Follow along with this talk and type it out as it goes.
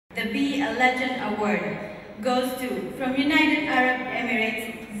the Be a Legend Award goes to, from United Arab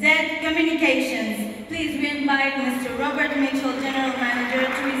Emirates, Z Communications. Please we invite Mr. Robert Mitchell, General Manager,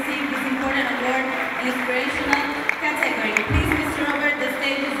 to receive this important award in inspirational category. Please, Mr. Robert, the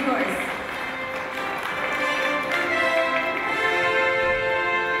stage is yours.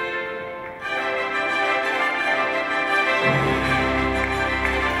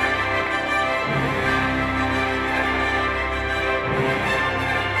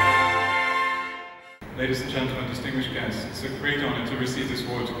 Ladies and gentlemen, distinguished guests, it's a great honor to receive this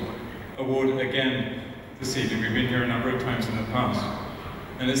award again this evening. We've been here a number of times in the past.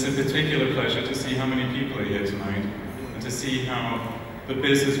 And it's a particular pleasure to see how many people are here tonight and to see how the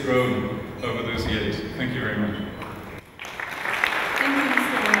BIZZ has grown over those years. Thank you very much. Thank you,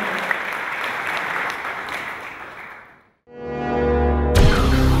 Mr.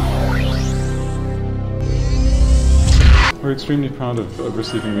 Robert. We're extremely proud of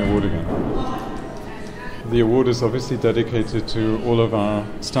receiving the award again. The award is obviously dedicated to all of our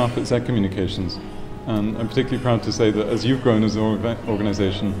staff at Z Communications, and I'm particularly proud to say that as you've grown as an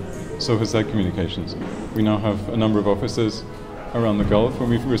organisation, so has Z Communications. We now have a number of offices around the Gulf. When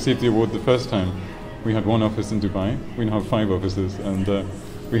we received the award the first time, we had one office in Dubai. We now have 5 offices, and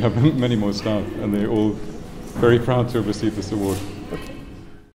we have many more staff, and they're all very proud to have received this award.